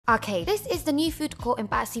Okay, this is the new food court in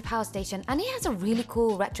Battersea Power Station, and it has a really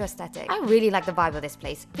cool retro aesthetic. I really like the vibe of this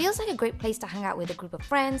place. Feels like a great place to hang out with a group of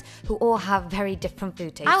friends who all have very different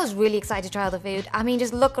food tastes. I was really excited to try all the food. I mean,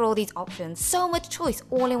 just look at all these options. So much choice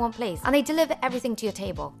all in one place, and they deliver everything to your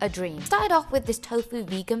table. A dream. Started off with this tofu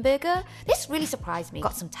vegan burger. This really surprised me.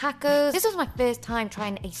 Got some tacos. This was my first time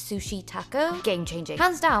trying a sushi taco. Game changing.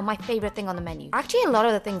 Hands down, my favorite thing on the menu. Actually, a lot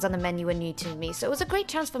of the things on the menu were new to me, so it was a great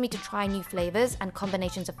chance for me to try new flavors and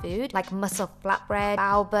combinations of food, like mussel flatbread,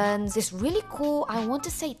 bao buns, this really cool, I want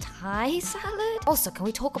to say Thai salad. Also, can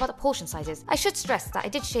we talk about the portion sizes? I should stress that I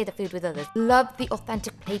did share the food with others. Love the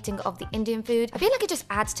authentic plating of the Indian food. I feel like it just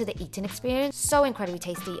adds to the eating experience. So incredibly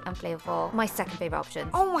tasty and flavorful. My second favorite option.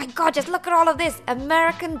 Oh my god, just look at all of this.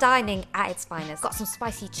 American dining at its finest. Got some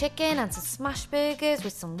spicy chicken and some smash burgers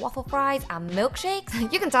with some waffle fries and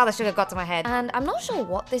milkshakes. You can tell the sugar got to my head. And I'm not sure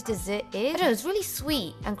what this dessert is. I don't know, it's really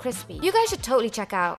sweet and crispy. You guys should totally check out